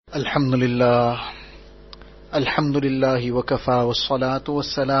الحمد لله الحمد لله وكفى والصلاة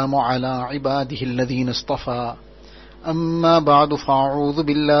والسلام على عباده الذين اصطفى أما بعد فأعوذ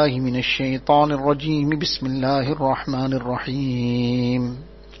بالله من الشيطان الرجيم بسم الله الرحمن الرحيم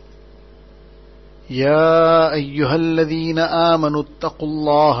يا أيها الذين آمنوا اتقوا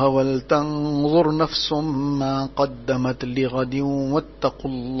الله ولتنظر نفس ما قدمت لغد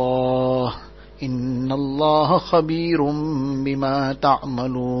واتقوا الله إن الله خبير بما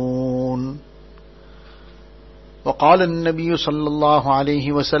تعملون. وقال النبي صلى الله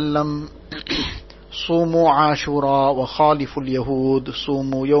عليه وسلم صوموا عاشوراء وخالفوا اليهود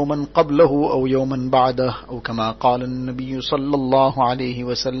صوموا يوما قبله أو يوما بعده أو كما قال النبي صلى الله عليه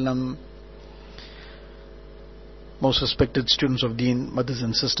وسلم. Most respected students of Deen, mothers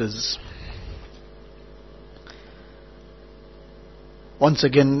and sisters, once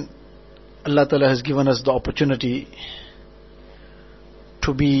again Allah Ta'ala has given us the opportunity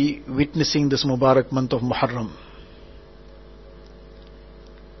to be witnessing this Mubarak month of Muharram.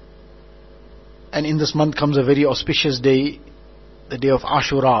 And in this month comes a very auspicious day, the day of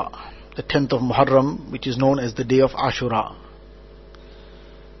Aashuraa, the 10th of Muharram, which is known as the day of Aashuraa.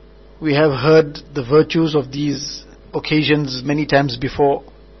 We have heard the virtues of these occasions many times before,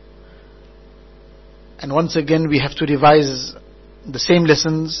 and once again we have to revise the same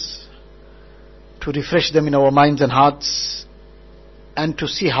lessons, to refresh them in our minds and hearts, and to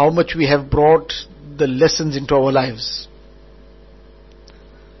see how much we have brought the lessons into our lives.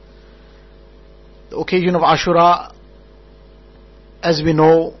 The occasion of Ashura, as we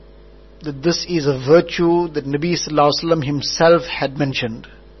know, that this is a virtue that Nabi Sallallahu Alaihi Wasallam himself had mentioned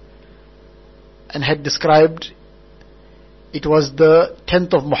and had described. It was the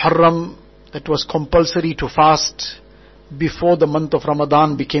 10th of Muharram that was compulsory to fast before the month of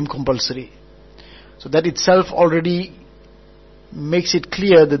Ramadan became compulsory. So that itself already makes it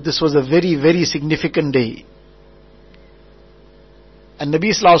clear that this was a very, very significant day. And Nabi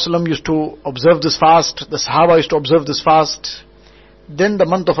Sallallahu Alaihi Wasallam used to observe this fast, the Sahaba used to observe this fast. Then the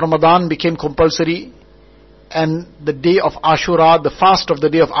month of Ramadan became compulsory, and the day of Ashura, the fast of the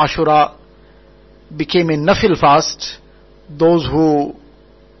day of Ashura, became a nafil fast. Those who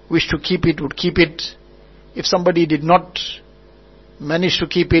wish to keep it would keep it. If somebody did not manage to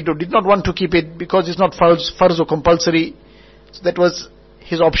keep it or did not want to keep it because it's not farz or compulsory, so that was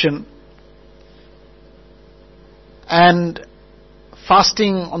his option. And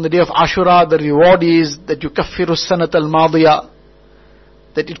fasting on the day of Ashura, the reward is that yukaffiru sanat al-madiyah,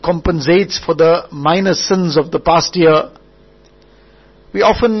 that it compensates for the minor sins of the past year. We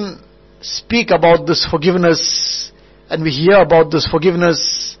often speak about this forgiveness, and we hear about this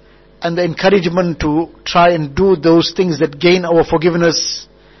forgiveness and the encouragement to try and do those things that gain our forgiveness.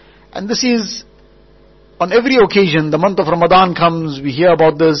 And this is on every occasion. The month of Ramadan comes, we hear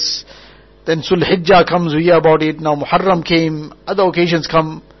about this. Then Sul Hijjah comes, we hear about it. Now Muharram came, other occasions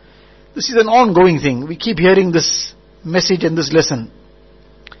come. This is an ongoing thing. We keep hearing this message and this lesson.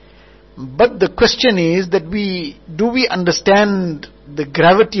 But the question is that do we understand the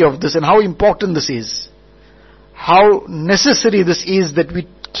gravity of this and how important this is? How necessary this is that we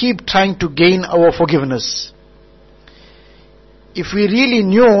keep trying to gain our forgiveness. If we really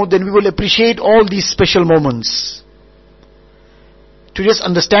knew, then we will appreciate all these special moments. To just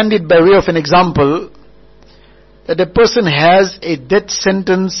understand it by way of an example, that a person has a death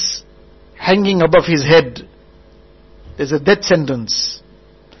sentence hanging above his head. There's a death sentence.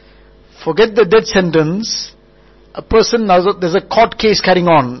 Forget the death sentence. A person, there's a court case carrying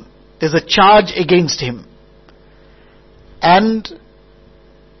on. There's a charge against him. And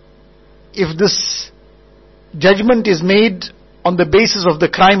if this judgment is made on the basis of the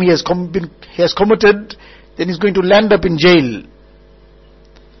crime he has committed, then he's going to land up in jail.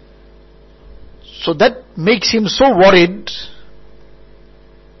 So that makes him so worried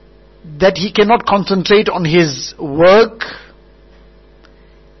that he cannot concentrate on his work.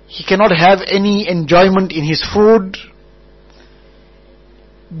 He cannot have any enjoyment in his food.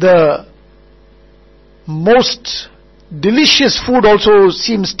 The most delicious food also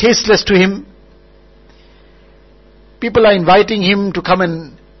seems tasteless to him. People are inviting him to come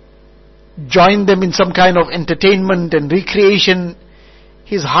and join them in some kind of entertainment and recreation.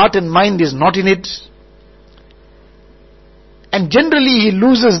 His heart and mind is not in it. And generally he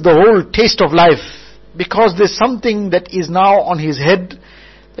loses the whole taste of life, because there's something that is now on his head,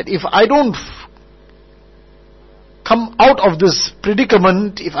 that if I don't come out of this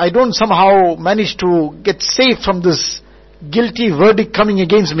predicament, if I don't somehow manage to get safe from this guilty verdict coming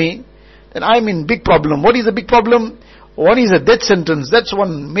against me, then I'm in big problem. What is the big problem? One is a death sentence. That's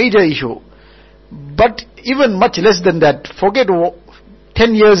one major issue. But even much less than that, forget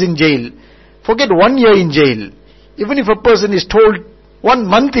 10 years in jail. Forget 1 year in jail. Even if a person is told 1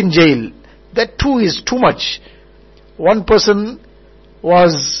 month in jail, that too is too much. One person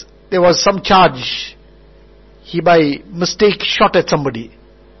there was some charge. He by mistake shot at somebody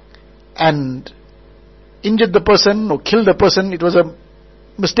and injured the person or killed the person. It was a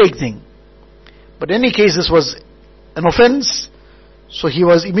mistake thing. But in any case, this was an offense. So he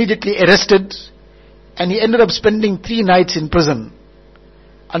was immediately arrested and he ended up spending 3 nights in prison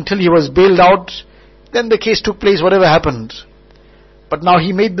until he was bailed out. Then the case took place, whatever happened. But now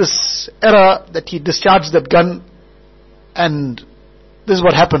he made this error that he discharged that gun, and this is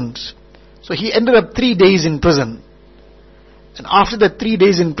what happened. So he ended up 3 days in prison. And after that 3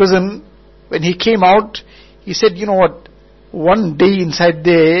 days in prison, when he came out, he said, you know what, 1 day inside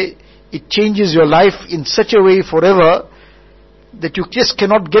there, it changes your life in such a way forever that you just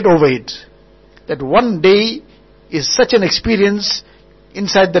cannot get over it. That 1 day is such an experience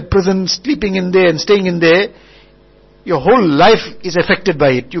inside that prison, sleeping in there and staying in there. Your whole life is affected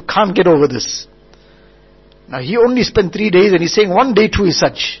by it. You can't get over this. Now he only spent 3 days and he's saying 1 day too is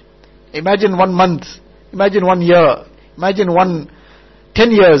such. Imagine 1 month. Imagine 1 year. Imagine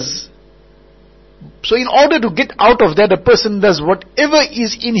 10 years. So in order to get out of that, a person does whatever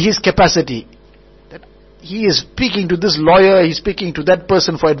is in his capacity. That he is speaking to this lawyer, he's speaking to that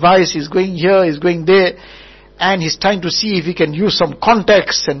person for advice, he's going here, he's going there, and he's trying to see if he can use some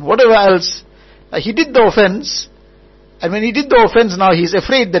contacts and whatever else. Now he did the offense, and when he did the offense, now he's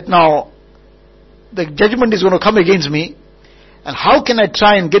afraid that now the judgment is going to come against me, and how can I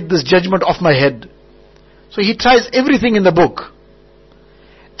try and get this judgment off my head? So he tries everything in the book.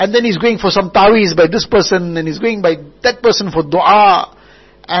 And then he's going for some taweez by this person, and he's going by that person for dua,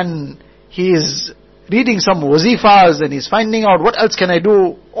 and he is reading some wazifas, and he's finding out what else can I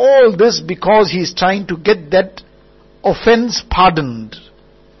do. All this because he's trying to get that offense pardoned.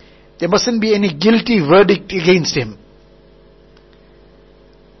 There mustn't be any guilty verdict against him.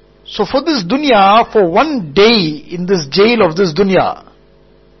 So for this dunya, for 1 day in this jail of this dunya,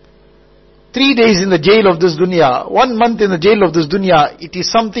 3 days in the jail of this dunya, 1 month in the jail of this dunya, it is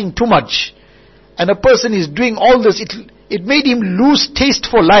something too much. And a person is doing all this, it made him lose taste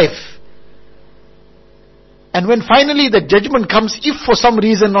for life. And when finally the judgment comes, if for some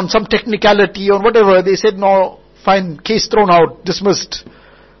reason, on some technicality or whatever, they said, no, fine, case thrown out, dismissed.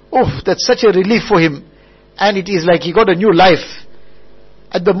 Oh, that's such a relief for him. And it is like he got a new life.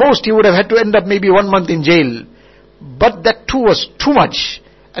 At the most, he would have had to end up maybe 1 month in jail. But that too was too much.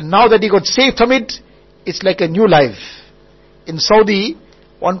 And now that he got saved from it, it's like a new life. In Saudi,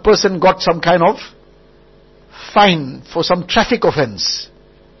 one person got some kind of fine for some traffic offense.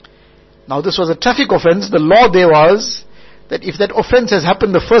 Now this was a traffic offense. The law there was that if that offense has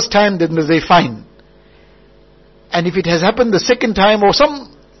happened the first time, then there's a fine. And if it has happened the second time, or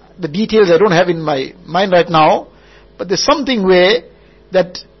the details I don't have in my mind right now, but there's something where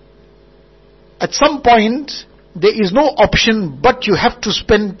that at some point there is no option but you have to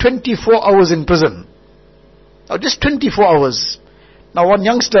spend 24 hours in prison. Now just 24 hours. Now one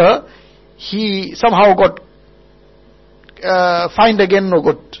youngster, he somehow got fined again,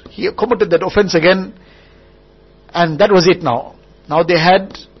 or he committed that offense again, and that was it now. Now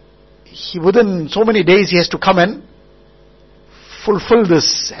within so many days he has to come and fulfill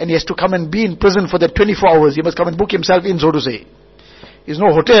this, and he has to come and be in prison for that 24 hours. He must come and book himself in, so to say. There's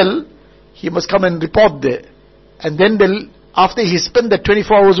no hotel, he must come and report there. And then after he spent that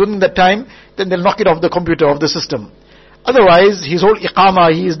 24 hours within that time, then they'll knock it off the computer, off the system. Otherwise, his whole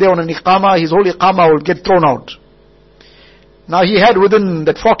iqama, he is there on an iqama, his whole iqama will get thrown out. Now he had within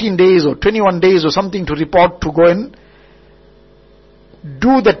that 14 days or 21 days or something to report, to go and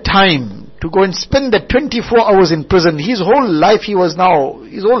do the time, to go and spend that 24 hours in prison. His whole life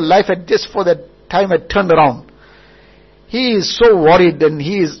had just for that time had turned around. He is so worried, and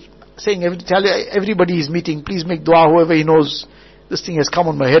he is saying, everybody is meeting, please make dua, whoever he knows, this thing has come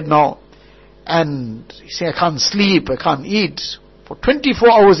on my head now. And he's saying, I can't sleep, I can't eat. For 24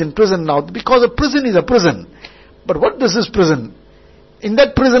 hours in prison now, because a prison is a prison. But what does this prison? In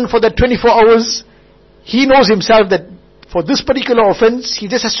that prison for that 24 hours, he knows himself that for this particular offense, he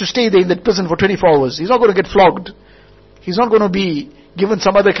just has to stay there in that prison for 24 hours. He's not going to get flogged. He's not going to be given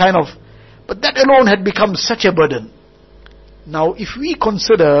some other kind of... But that alone had become such a burden. Now, if we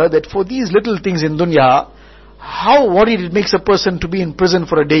consider that for these little things in dunya, how worried it makes a person to be in prison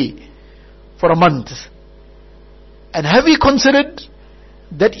for a day, for a month. And have we considered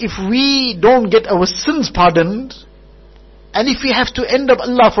that if we don't get our sins pardoned, and if we have to end up,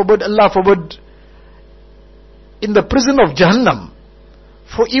 Allah forbid, in the prison of Jahannam,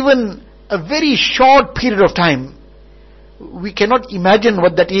 for even a very short period of time, we cannot imagine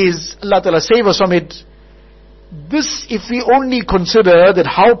what that is. Allah Ta'ala save us from it. This, if we only consider that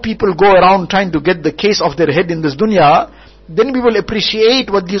how people go around trying to get the case off their head in this dunya, then we will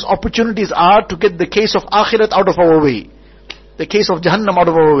appreciate what these opportunities are to get the case of akhirat out of our way, the case of Jahannam out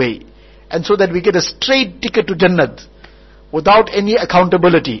of our way, and so that we get a straight ticket to Jannat without any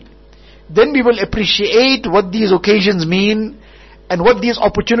accountability. Then we will appreciate what these occasions mean and what these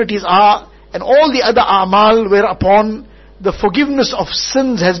opportunities are, and all the other a'mal whereupon the forgiveness of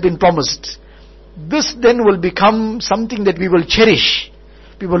sins has been promised. This then will become something that we will cherish,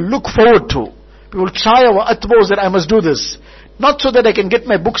 we will look forward to. We will try our utmost that I must do this. Not so that I can get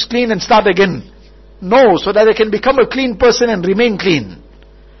my books clean and start again. No, so that I can become a clean person and remain clean.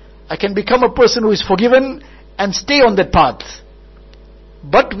 I can become a person who is forgiven and stay on that path.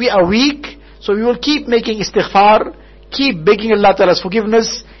 But we are weak, so we will keep making istighfar, keep begging Allah Ta'ala's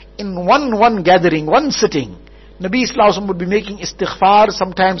forgiveness in one gathering, one sitting. Nabi Sallallahu Alaihi Wasallam would be making istighfar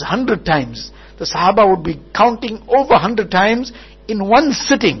sometimes 100 times. The Sahaba would be counting over 100 times in one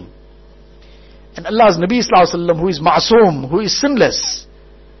sitting. And Allah's Nabi Sallallahu Alaihi Wasallam, who is ma'soom, who is sinless,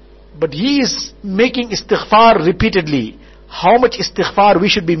 but he is making istighfar repeatedly. How much istighfar we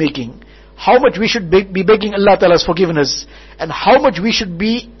should be making, how much we should be begging Allah Ta'ala's forgiveness, and how much we should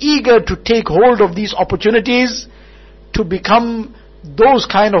be eager to take hold of these opportunities to become those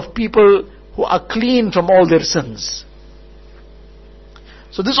kind of people who are clean from all their sins.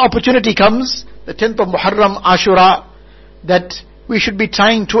 So this opportunity comes, the 10th of Muharram, Ashura, that we should be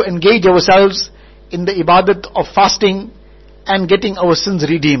trying to engage ourselves in the ibadat of fasting and getting our sins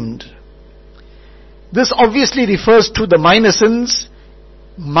redeemed. This obviously refers to the minor sins.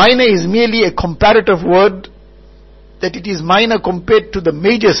 Minor is merely a comparative word, that it is minor compared to the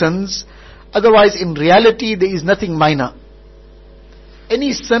major sins. Otherwise, in reality, there is nothing minor.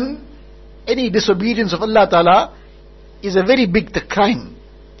 Any sin, any disobedience of Allah Ta'ala is a very big crime.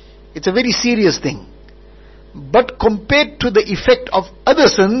 It's a very serious thing. But compared to the effect of other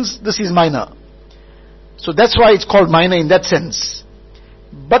sins, this is minor. So that's why it's called minor in that sense.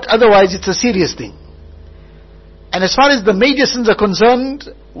 But otherwise, it's a serious thing. And as far as the major sins are concerned,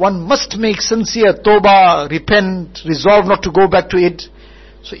 one must make sincere tawbah, repent, resolve not to go back to it.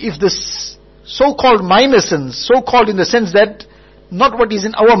 So if this so-called minor sins, so-called in the sense that not what is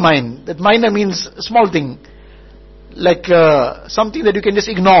in our mind, that minor means a small thing, like something that you can just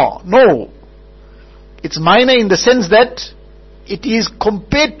ignore. No. It's minor in the sense that it is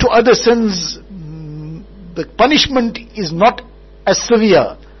compared to other sins, the punishment is not as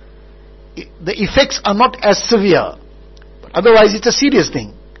severe. The effects are not as severe. But otherwise it's a serious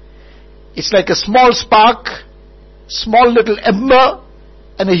thing. It's like a small spark, small little ember,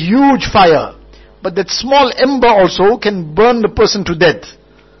 and a huge fire. But that small ember also can burn the person to death.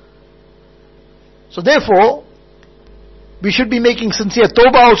 So therefore, we should be making sincere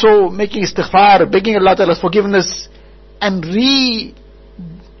tawbah also, making istighfar, begging Allah Ta'ala's forgiveness, and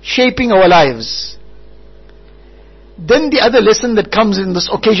reshaping our lives. Then the other lesson that comes in this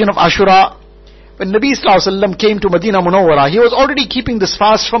occasion of Ashura, when Nabi Sallallahu Alaihi Wasallam came to Medina Munawwara, he was already keeping this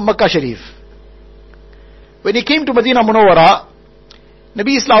fast from Makkah Sharif. When he came to Medina Munawwara,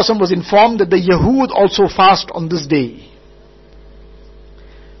 Nabi Sallallahu Alaihi Wasallam was informed that the Yahud also fast on this day.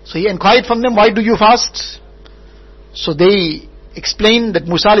 So he inquired from them, why do you fast? So they explained that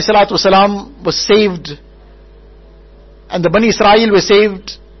Musa Alayhi Salatu Wasalam was saved, and the Bani Israel were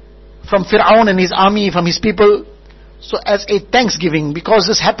saved from Fir'aun and his army, from his people. So as a thanksgiving, because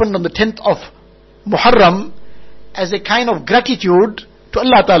this happened on the 10th of Muharram, as a kind of gratitude to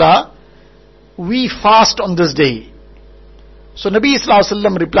Allah Ta'ala, we fast on this day. So Nabi Sallallahu Alaihi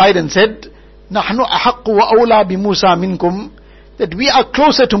Wasallam replied and said, نَحْنُ أَحَقُّ وَأَوْلَى بِمُوسَى مِنْكُمْ, that we are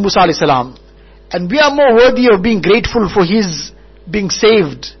closer to Musa Alayhi Salam, and we are more worthy of being grateful for his being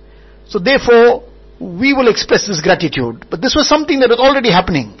saved. So therefore, we will express this gratitude. But this was something that was already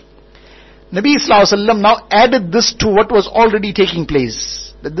happening. Nabi Sallallahu Alaihi Wasallam now added this to what was already taking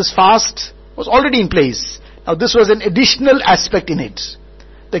place. That this fast was already in place. Now this was an additional aspect in it.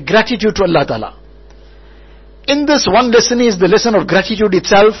 The gratitude to Allah Ta'ala. In this, one lesson is the lesson of gratitude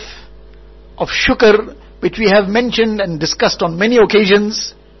itself, of shukr, which we have mentioned and discussed on many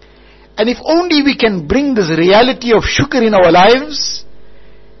occasions. And if only we can bring this reality of shukr in our lives,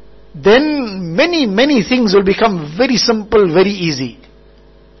 then many things will become very simple, very easy.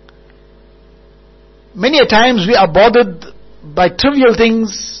 Many a times we are bothered by trivial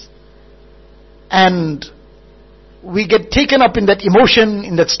things, and we get taken up in that emotion,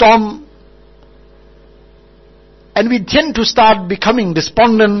 in that storm, and we tend to start becoming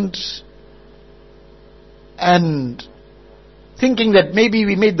despondent and thinking that maybe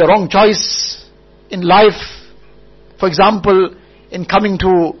we made the wrong choice in life, For example, in coming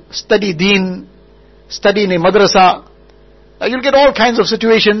to study deen, study in a madrasa, you'll get all kinds of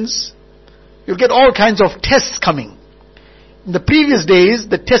situations, you'll get all kinds of tests coming. In the previous days,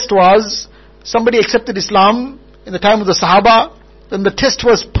 the test was, somebody accepted Islam in the time of the Sahaba, then the test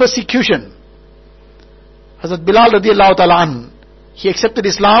was persecution. Hazrat Bilal radiallahu ta'ala an, he accepted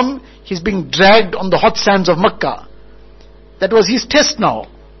Islam, he's being dragged on the hot sands of Makkah. That was his test now.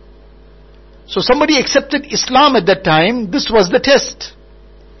 So somebody accepted Islam at that time, this was the test.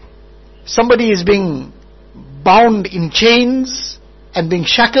 Somebody is being bound in chains and being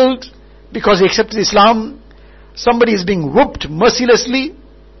shackled because he accepted Islam. Somebody is being whipped mercilessly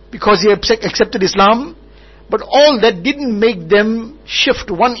because he accepted Islam. But all that didn't make them shift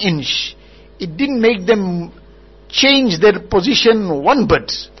 1 inch. It didn't make them change their position one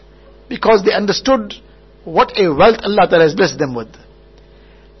bit, because they understood what a wealth Allah Ta'ala has blessed them with.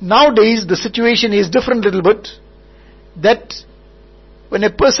 Nowadays the situation is different little bit, that when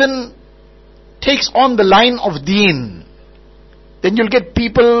a person takes on the line of deen, then you'll get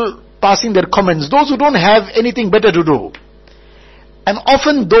people passing their comments, those who don't have anything better to do, and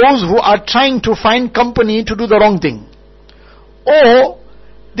often those who are trying to find company to do the wrong thing, or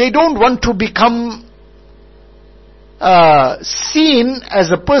they don't want to become seen as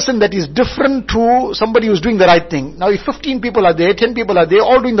a person that is different to somebody who's doing the right thing. Now if 15 people are there, 10 people are there,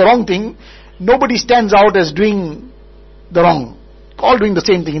 all doing the wrong thing, nobody stands out as doing the wrong, all doing the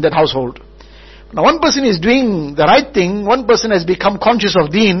same thing in that household. Now one person is doing the right thing, one person has become conscious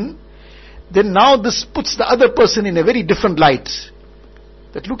of deen, then now this puts the other person in a very different light.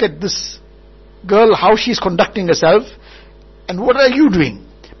 That look at this girl, how she's conducting herself, and what are you doing?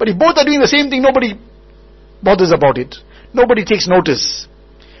 But if both are doing the same thing, nobody bothers about it. Nobody takes notice.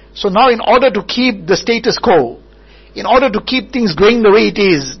 So now in order to keep the status quo, in order to keep things going the way it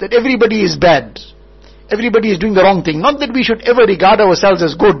is, that everybody is bad, everybody is doing the wrong thing, not that we should ever regard ourselves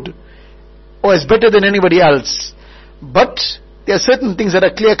as good or as better than anybody else, but there are certain things that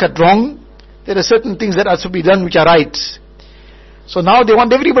are clear-cut wrong, there are certain things that are to be done which are right. So now they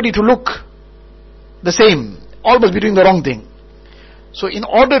want everybody to look the same, all must be doing the wrong thing. So in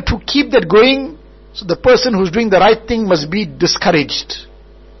order to keep that going, so the person who's doing the right thing must be discouraged.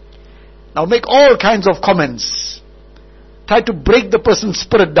 Now make all kinds of comments. Try to break the person's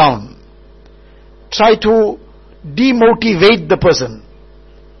spirit down. Try to demotivate the person.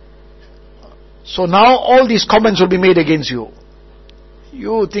 So now all these comments will be made against you.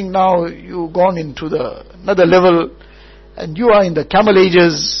 You think now you've gone into another level, and you are in the camel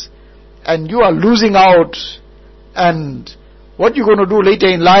ages, and you are losing out, and what you're going to do later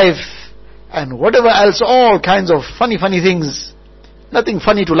in life, and whatever else, all kinds of funny things. Nothing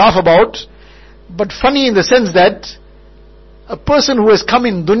funny to laugh about, but funny in the sense that a person who has come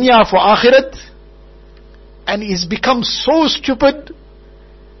in dunya for akhirat, and is become so stupid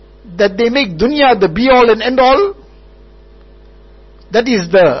that they make dunya the be all and end all, that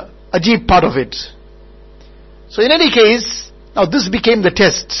is the ajib part of it. So in any case, now this became the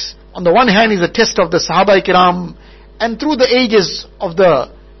test. On the one hand is a test of the Sahaba Kiram, and through the ages of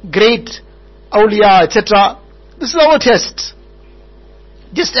the great awliya, etc. This is our test.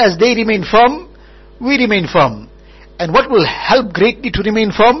 Just as they remain firm, we remain firm. And what will help greatly to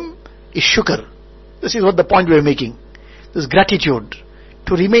remain firm is shukr. This is what the point we are making. This gratitude.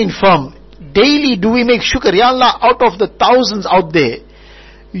 To remain firm. Daily do we make shukr. Ya Allah, out of the thousands out there,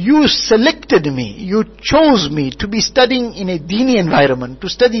 you selected me, you chose me to be studying in a deeni environment, to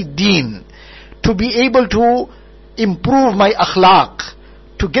study deen, to be able to improve my akhlaq,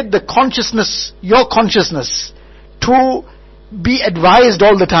 to get the consciousness, your consciousness, to be advised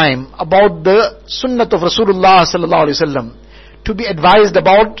all the time about the sunnat of Rasulullah sallallahu alaihi wasallam, to be advised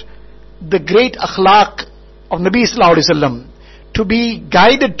about the great akhlaq of Nabi sallallahu alaihi wasallam, to be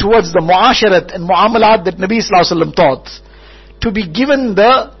guided towards the muasharat and muamalat that Nabi sallallahu alaihi wasallam taught, to be given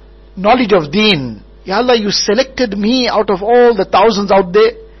the knowledge of deen. Ya Allah, you selected me out of all the thousands out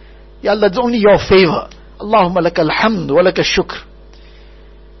there. Ya Allah, it's only your favor. Allahumma lakal hamd wa lakal shukr.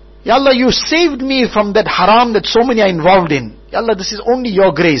 Ya Allah, you saved me from that haram that so many are involved in. Ya Allah, this is only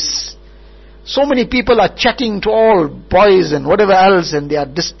your grace. So many people are chatting to all boys and whatever else, and they are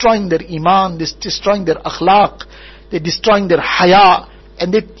destroying their iman, they're destroying their akhlaq, they're destroying their haya,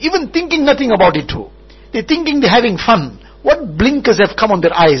 and they're even thinking nothing about it too. They're thinking they're having fun. What blinkers have come on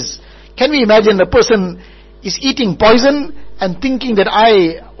their eyes? Can we imagine a person is eating poison and thinking that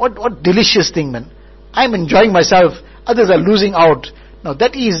what delicious thing, man. I'm enjoying myself, others are losing out. Now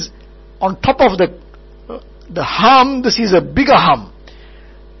that is on top of the harm, this is a bigger harm.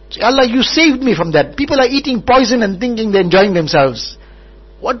 So Allah, you saved me from that. People are eating poison and thinking they're enjoying themselves.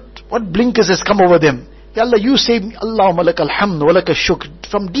 What blinkers has come over them? Ya Allah, you saved me. Allahumma lakal hamd wa lakal shukr.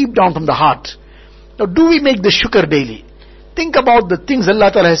 From deep down from the heart. Now do we make the shukr daily? Think about the things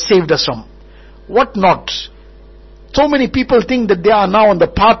Allah Ta'ala has saved us from. What not? So many people think that they are now on the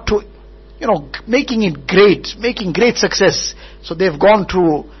path to, making it great, making great success. So they've gone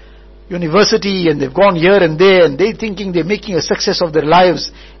to university and they've gone here and there and they're thinking they're making a success of their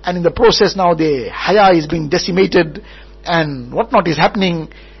lives, and in the process now their haya is being decimated and whatnot is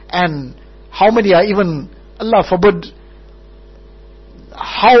happening, and how many are even, Allah forbid,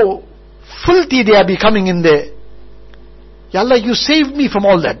 how filthy they are becoming in there. Ya Allah, you saved me from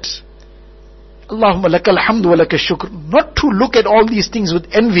all that. Allahumma lakal hamdu wa lakal shukr. Not to look at all these things with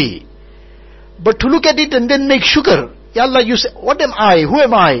envy, but to look at it and then make shukr. Ya Allah, you say, what am I? Who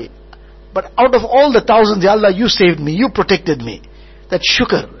am I? But out of all the thousands, Ya Allah, you saved me, you protected me. That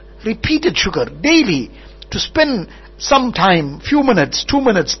shukr, repeated shukr, daily, to spend some time, few minutes, 2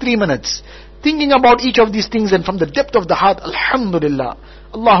 minutes, 3 minutes, thinking about each of these things, and from the depth of the heart, Alhamdulillah,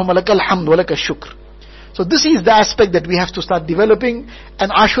 Allahumma lakal hamd wa lakal shukr. So this is the aspect that we have to start developing,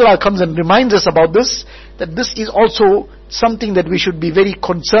 and Ashura comes and reminds us about this, that this is also something that we should be very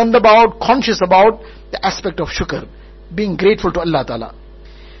concerned about, conscious about, the aspect of shukr, being grateful to Allah Ta'ala.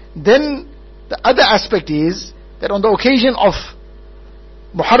 Then the other aspect is that on the occasion of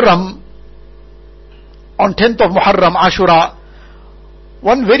Muharram, on 10th of Muharram, Ashura,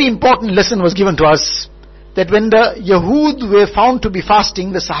 one very important lesson was given to us, that when the Yahud were found to be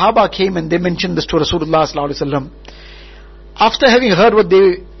fasting, the Sahaba came and they mentioned this to Rasulullah sallallahu alaihi wasallam. After having heard what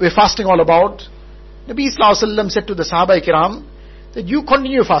they were fasting all about, Nabi sallallahu alaihi wasallam said to the Sahaba Kiram that you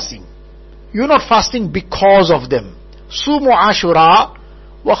continue fasting. You're not fasting because of them. Sumu Ashura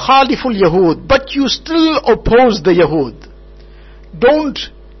wa khaliful Yahud. But you still oppose the Yahud. Don't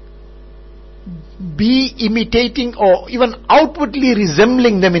be imitating or even outwardly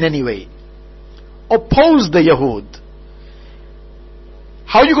resembling them in any way. Oppose the Yahud.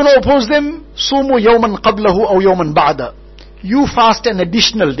 How are you going to oppose them? Sumu yawman qablahu aw yawman ba'da. You fast an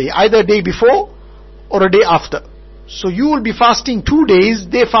additional day, either a day before or a day after. So you will be fasting 2 days,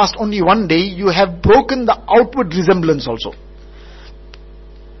 they fast only 1 day. You have broken the outward resemblance also.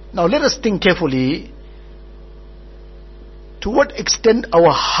 Now let us think carefully, to what extent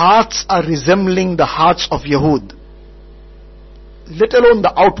our hearts are resembling the hearts of Yahud, let alone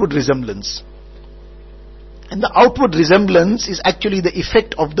the outward resemblance. And the outward resemblance is actually the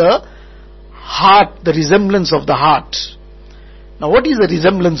effect of the heart, the resemblance of the heart. Now what is the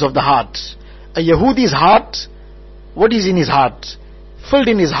resemblance of the heart? A Yahudi's heart, what is in his heart? Filled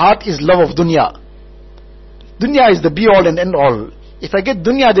in his heart is love of dunya. Dunya is the be all and end all. If I get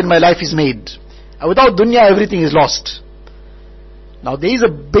dunya, then my life is made. And without dunya, everything is lost. Now there is a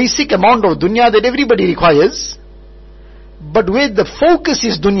basic amount of dunya that everybody requires, but where the focus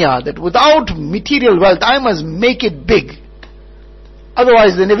is dunya, that without material wealth, I must make it big.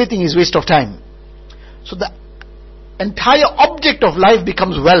 Otherwise then everything is waste of time. So the entire object of life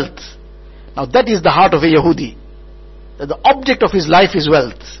becomes wealth. Now that is the heart of a Yahudi. That the object of his life is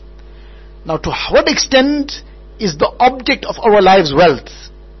wealth. Now to what extent is the object of our lives wealth?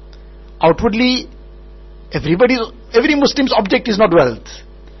 Outwardly, every Muslim's object is not wealth.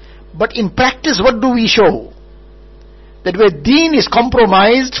 But in practice, what do we show? That where deen is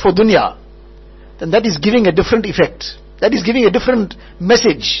compromised for dunya, then that is giving a different effect. That is giving a different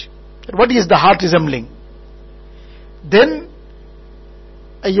message. That what is the heart resembling? Then,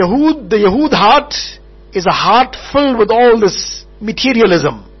 the Yahud heart is a heart filled with all this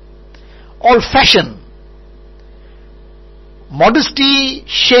materialism, all fashion. Modesty,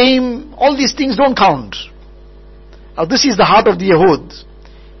 shame, all these things don't count. Now this is the heart of the Yahud.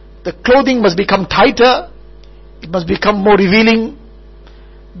 The clothing must become tighter, it must become more revealing,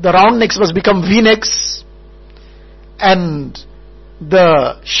 the round necks must become V-necks, and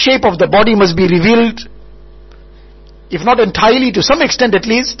the shape of the body must be revealed, if not entirely, to some extent at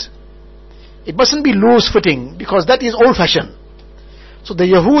least. It mustn't be loose fitting, because that is old fashioned. So the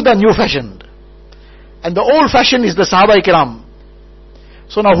Yahud are new fashioned, and the old fashion is the Sahaba Kiram.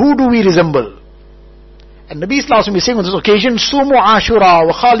 So now who do we resemble? And Nabi Sallallahu Alaihi Wasallam is saying on this occasion, Sumu Ashura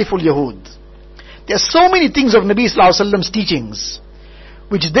wa khaliful Yahud. There are so many things of Nabi Sallallahu Alaihi Wasallam's teachings,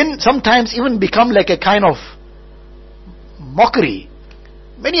 which then sometimes even become like a kind of mockery.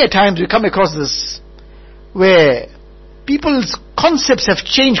 Many a times we come across this, where people's concepts have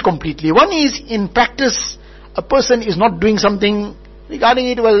changed completely. One is, in practice, a person is not doing something regarding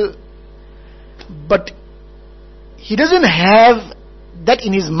it well, but he doesn't have that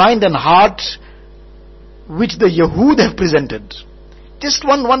in his mind and heart which the Yahud have presented. Just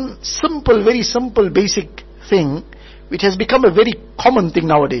one simple, very simple, basic thing which has become a very common thing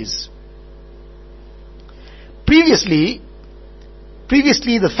nowadays.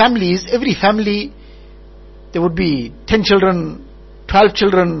 previously the families, every family, there would be 10 children, 12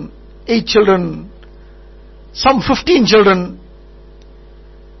 children, 8 children, some 15 children.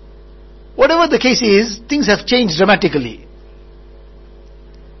 Whatever the case is, things have changed dramatically.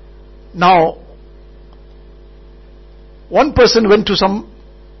 Now, one person went to some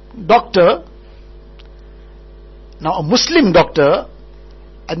doctor, now a Muslim doctor,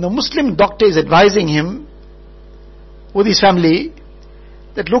 and the Muslim doctor is advising him with his family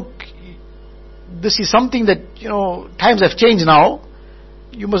that, look, this is something that, times have changed now.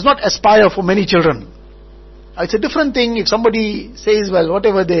 You must not aspire for many children. It's a different thing if somebody says, well,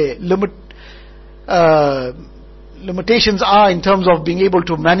 whatever the limitations are in terms of being able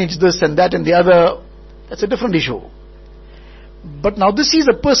to manage this and that and the other, that's a different issue. But now this is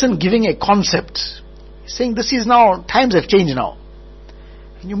a person giving a concept, saying this is now, times have changed now.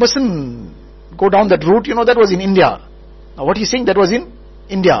 And you mustn't go down that route. That was in India. Now what he's saying, that was in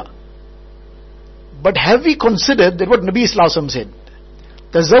India. But have we considered that what Nabi Sallallahu Alaihi Wasallam said?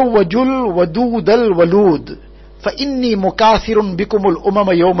 تَزَوَّجُوا الْوَدُودَ الْوَلُودِ فَإِنِّي مُكَاثِرٌ بِكُمُ الْأُمَمَ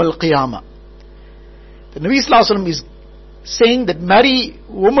يَوْمَ الْقِيَامَةِ. The Nabi Sallallahu Alaihi Wasallam is saying that marry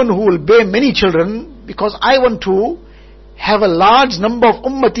woman who will bear many children, because I want to have a large number of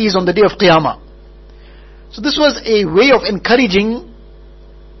ummatis on the day of Qiyamah. So this was a way of encouraging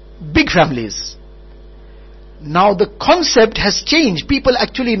big families. Now the concept has changed. People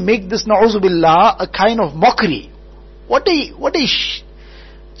actually make this, na'uzubillah, a kind of mockery. What a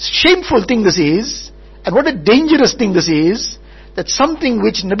shameful thing this is, and what a dangerous thing this is, that something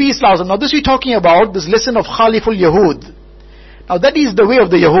which Nabi Sallallahu Alaihi Wasallam, now this we're talking about, this lesson of Khaliful Yahud. Now that is the way of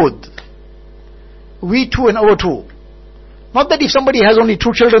the Yahud. We too and our too. Not that if somebody has only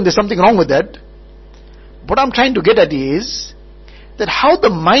 2 children, there's something wrong with that. What I'm trying to get at is that how the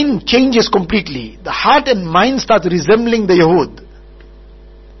mind changes completely. The heart and mind start resembling the Yahud.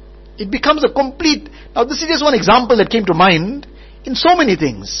 It becomes a complete... Now this is just one example that came to mind in so many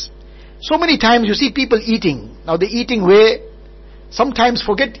things. So many times you see people eating. Now they're eating where sometimes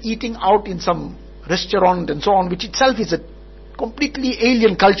forget eating out in some restaurant and so on, which itself is a completely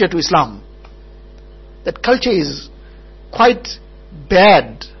alien culture to Islam. That culture is quite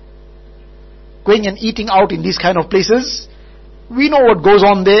bad. Going and eating out in these kind of places, we know what goes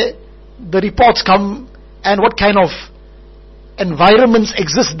on there. The reports come and what kind of environments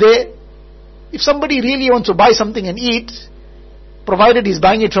exist there. If somebody really wants to buy something and eat, provided he's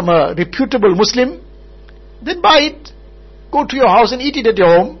buying it from a reputable Muslim, then buy it. Go to your house and eat it at your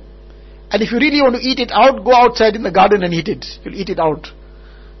home. And if you really want to eat it out, go outside in the garden and eat it. You'll eat it out.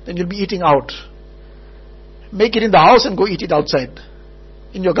 Then you'll be eating out. Make it in the house and go eat it outside.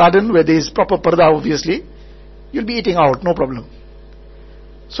 In your garden where there is proper parda, obviously, you'll be eating out, no problem.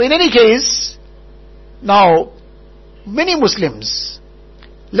 So in any case, now, many Muslims,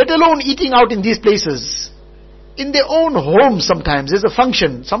 let alone eating out in these places, in their own homes sometimes, there's a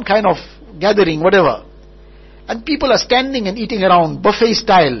function, some kind of gathering, whatever. And people are standing and eating around, buffet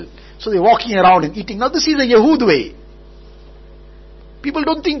style. So they're walking around and eating. Now this is a Yahud way. People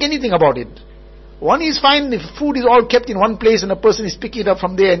don't think anything about it. One is fine if food is all kept in one place and a person is picking it up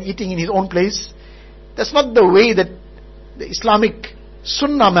from there and eating in his own place. That's not the way that the Islamic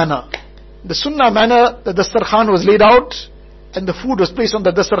Sunnah manner. The Sunnah manner, the Dastarkhan was laid out and the food was placed on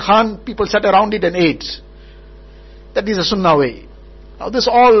the Dastarkhan, people sat around it and ate. That is a Sunnah way. Now this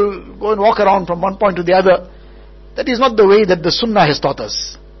all go and walk around from one point to the other. That is not the way that the Sunnah has taught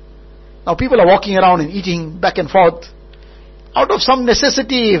us. Now people are walking around and eating back and forth out of some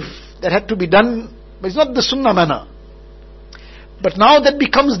necessity that had to be done, but it's not the Sunnah manner. But now that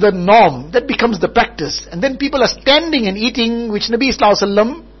becomes the norm, that becomes the practice, and then people are standing and eating, which Nabi Sallallahu Alaihi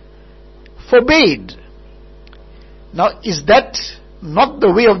Wasallam forbade. Now is that not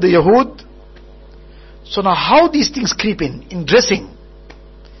the way of the Yahud? So now how these things creep in dressing,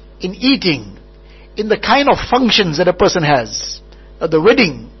 in eating, in the kind of functions that a person has, the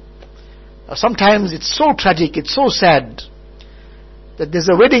wedding. Sometimes it's so tragic, it's so sad, that there's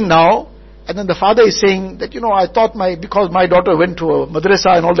a wedding now, and then the father is saying that, I thought because my daughter went to a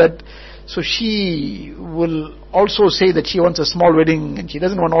madrasa and all that, so she will also say that she wants a small wedding, and she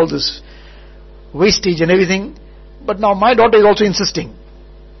doesn't want all this wastage and everything. But now my daughter is also insisting.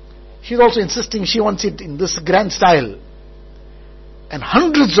 She's also insisting she wants it in this grand style. And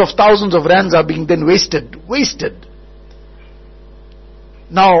hundreds of thousands of rands are being then wasted.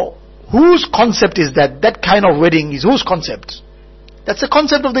 Now, whose concept is that? That kind of wedding is whose concept? That's the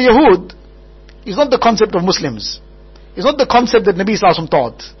concept of the Yahud. It's not the concept of Muslims. It's not the concept that Nabi Sallallahu Alaihi Wasallam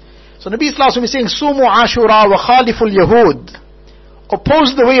taught. So Nabi Sallallahu Alaihi Wasallam is saying, Sumu Aashuraa wa Khaliful Yahud.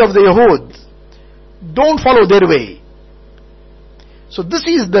 Oppose the way of the Yahud. Don't follow their way. So this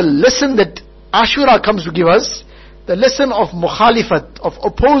is the lesson that Ashura comes to give us, the lesson of mukhalifat, of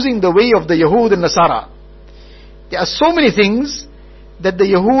opposing the way of the Yahud and Nasara. There are so many things that the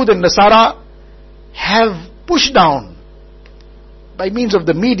Yahud and Nasara have pushed down by means of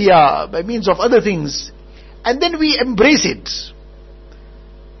the media, by means of other things, and then we embrace it.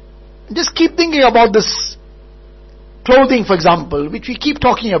 Just keep thinking about this clothing, for example, which we keep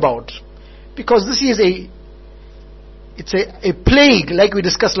talking about, because this is a plague, like we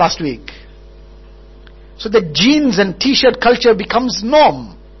discussed last week. So that jeans and t-shirt culture becomes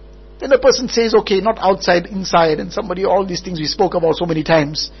norm. Then a person says, okay, not outside, inside, and somebody, all these things we spoke about so many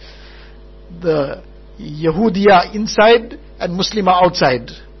times. The Yahudiya inside and Muslima outside.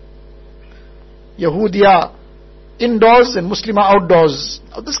 Yahudiya indoors and Muslima outdoors.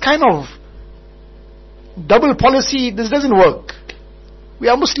 Now, this kind of double policy, this doesn't work. We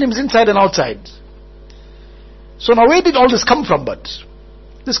are Muslims inside and outside. So now where did all this come from? But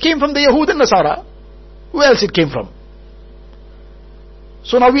this came from the Yahud and Nasara. Where else it came from?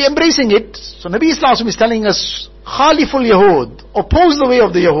 So now we are embracing it. So Nabi Islam is telling us, Khaliful Yahud, oppose the way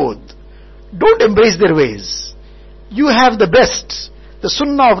of the Yahud. Don't embrace their ways. You have the best. The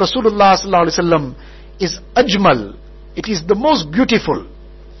Sunnah of Rasulullah sallallahu alaihi wasallam is ajmal. It is the most beautiful.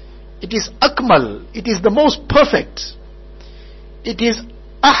 It is akmal. It is the most perfect. It is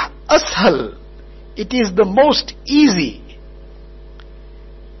ashal. It is the most easy.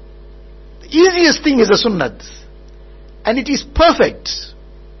 The easiest thing is the sunnat. And it is perfect.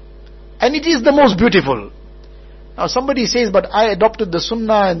 And it is the most beautiful. Now somebody says, but I adopted the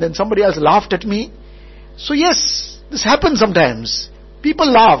sunnah and then somebody else laughed at me. So yes, this happens sometimes.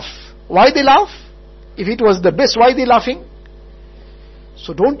 People laugh. Why they laugh? If it was the best, why they laughing?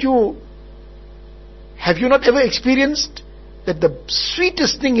 So have you not ever experienced that the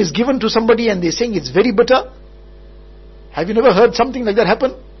sweetest thing is given to somebody and they're saying it's very bitter? Have you never heard something like that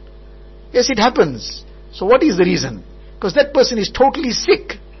happen? Yes, it happens. So what is the reason? Because that person is totally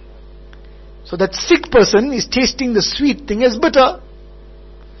sick. So that sick person is tasting the sweet thing as bitter.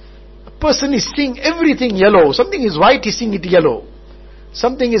 A person is seeing everything yellow. Something is white, he's seeing it yellow.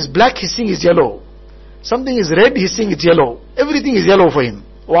 Something is black, he's seeing it yellow. Something is red, he's seeing it yellow. Everything is yellow for him.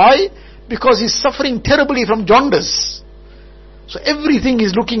 Why? Because he's suffering terribly from jaundice. So everything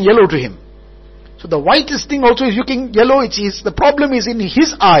is looking yellow to him. So the whitest thing also is looking yellow. The problem is in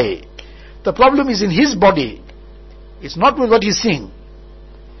his eye. The problem is in his body. It's not with what he's seeing.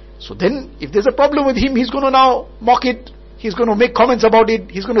 So then, if there's a problem with him, he's going to now mock it. He's going to make comments about it.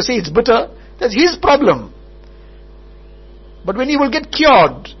 He's going to say it's bitter. That's his problem. But when he will get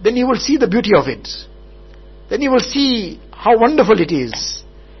cured, then he will see the beauty of it. Then he will see how wonderful it is.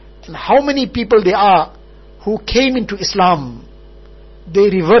 And how many people there are who came into Islam. They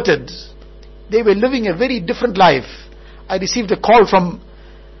reverted. They were living a very different life. I received a call from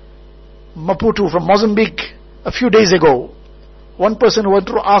Maputo, from Mozambique, a few days ago. One person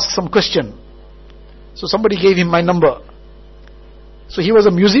wanted to ask some question. So somebody gave him my number. So he was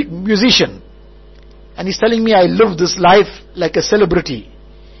a musician. And he's telling me, I live this life like a celebrity.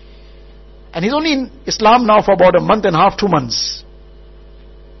 And he's only in Islam now for about a month and a half, 2 months.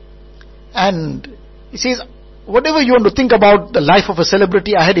 And he says, whatever you want to think about the life of a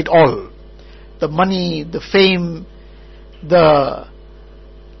celebrity, I had it all. The money, the fame, the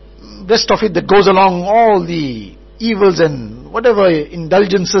rest of it that goes along, all the evils and whatever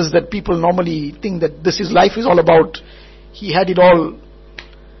indulgences that people normally think that this is life is all about. He had it all.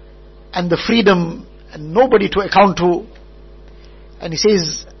 And the freedom and nobody to account to. And he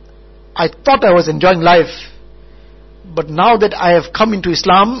says, I thought I was enjoying life, but now that I have come into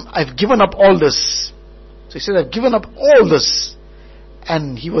Islam, I've given up all this. So he says, I've given up all this.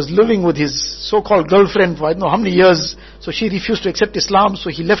 And he was living with his so-called girlfriend for I don't know how many years. So she refused to accept Islam, so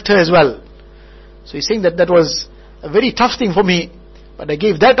he left her as well. So he's saying that was a very tough thing for me, but I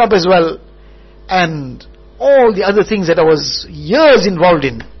gave that up as well. And all the other things that I was years involved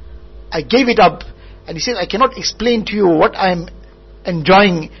in, I gave it up. And he says, I cannot explain to you what I'm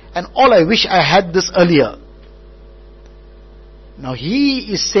enjoying, and all I wish I had this earlier. Now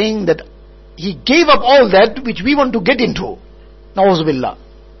he is saying that he gave up all that which we want to get into, Na'uzubillah,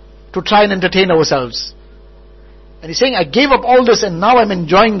 to try and entertain ourselves. And he's saying, I gave up all this and now I'm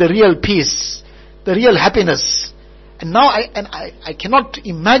enjoying the real peace, the real happiness. And now I cannot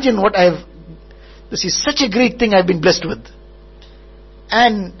imagine what this is such a great thing I've been blessed with.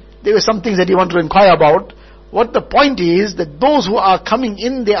 And there were some things that he wanted to inquire about. What the point is, that those who are coming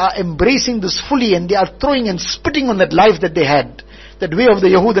in, they are embracing this fully and they are throwing and spitting on that life that they had, that way of the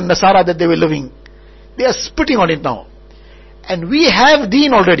Yahud and Nasara that they were living. They are spitting on it now. And we have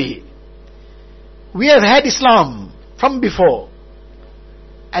deen already. We have had Islam from before,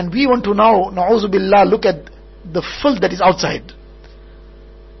 and we want to now, na'uzu billah, look at the filth that is outside.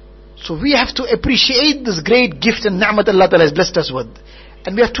 So we have to appreciate this great gift and ni'mat Allah Ta'ala has blessed us with.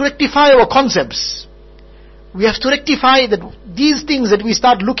 And we have to rectify our concepts. We have to rectify that these things that we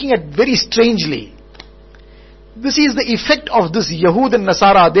start looking at very strangely. This is the effect of this Yahud and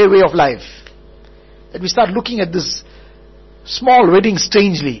Nasara, their way of life. That we start looking at this small wedding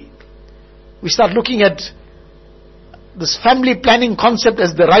strangely. We start looking at this family planning concept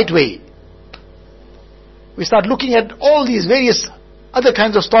as the right way. We start looking at all these various other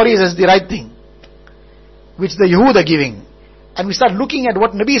kinds of stories as the right thing, which the Yahud are giving. And we start looking at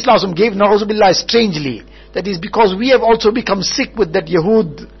what Nabi Sallallahu Alaihi Wasallam gave, na'uzubillah, strangely. That is because we have also become sick with that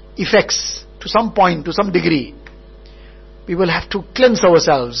Yahud effects to some point, to some degree. We will have to cleanse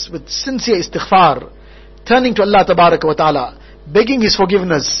ourselves with sincere istighfar, turning to Allah Tabaraka wa Ta'ala, begging His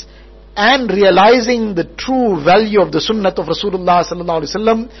forgiveness, and realizing the true value of the sunnah of Rasulullah Sallallahu Alaihi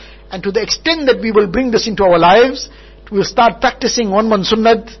Wasallam. And to the extent that we will bring this into our lives, we will start practicing one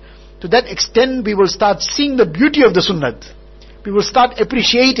sunnah. To that extent, we will start seeing the beauty of the sunnah. We will start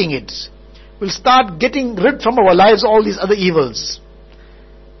appreciating it. We'll start getting rid from our lives all these other evils.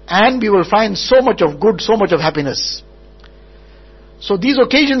 And we will find so much of good, so much of happiness. So these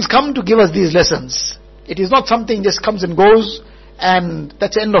occasions come to give us these lessons. It is not something just comes and goes and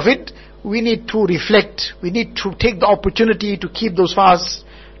that's the end of it. We need to reflect. We need to take the opportunity to keep those fasts,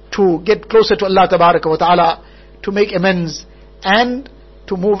 to get closer to Allah Tabaraka wa Ta'ala, to make amends and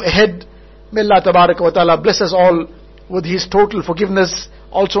to move ahead. May Allah Tabaraka wa Ta'ala bless us all with His total forgiveness.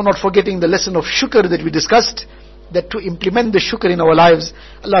 Also not forgetting the lesson of shukr that we discussed, that to implement the shukr in our lives.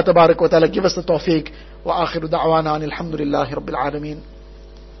 Allah Tabaraka wa Ta'ala give us the tawfiq. Wa akhiru da'wana alhamdulillahi rabbil alameen.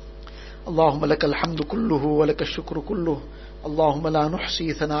 اللهم لك الحمد كله ولك الشكر كله اللهم لا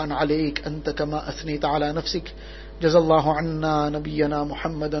نحصي ثناء عليك أنت كما أثنيت على نفسك جزا الله عنا نبينا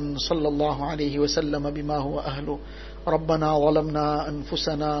محمدا صلى الله عليه وسلم بما هو أهله ربنا ظلمنا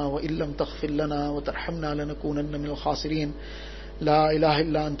أنفسنا وإن لم تغفر لنا وترحمنا لنكونن من الخاسرين لا إله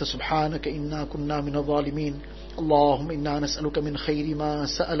إلا أنت سبحانك إنا كنا من الظالمين اللهم إنا نسألك من خير ما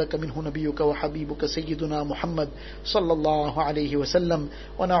سألك منه نبيك وحبيبك سيدنا محمد صلى الله عليه وسلم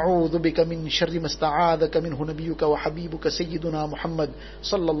ونعوذ بك من شر ما استعاذك منه نبيك وحبيبك سيدنا محمد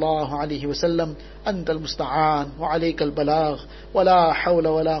صلى الله عليه وسلم أنت المستعان وعليك البلاغ ولا حول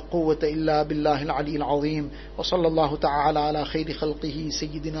ولا قوة إلا بالله العلي العظيم وصلى الله تعالى على خير خلقه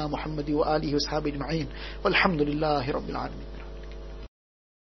سيدنا محمد وآله وصحبه أجمعين والحمد لله رب العالمين.